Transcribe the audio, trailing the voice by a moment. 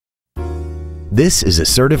This is a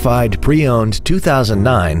certified pre-owned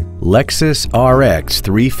 2009 Lexus RX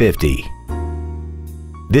 350.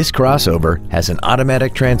 This crossover has an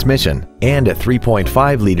automatic transmission and a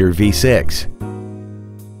 3.5-liter V6.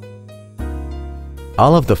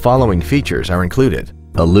 All of the following features are included: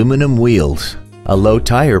 aluminum wheels, a low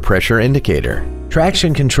tire pressure indicator,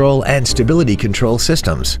 traction control and stability control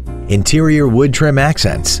systems, interior wood trim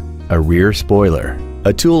accents, a rear spoiler,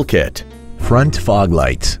 a toolkit, front fog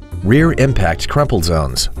lights, rear impact crumple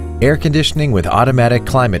zones, air conditioning with automatic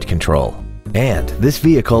climate control, and this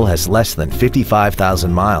vehicle has less than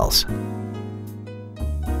 55,000 miles.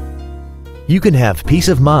 You can have peace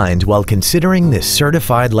of mind while considering this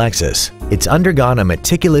certified Lexus. It's undergone a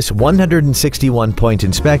meticulous 161-point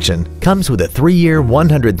inspection, comes with a 3-year,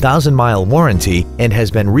 100,000-mile warranty, and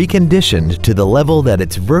has been reconditioned to the level that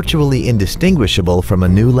it's virtually indistinguishable from a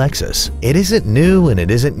new Lexus. It isn't new and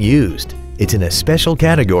it isn't used. It's in a special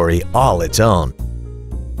category all its own.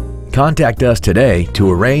 Contact us today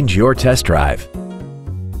to arrange your test drive.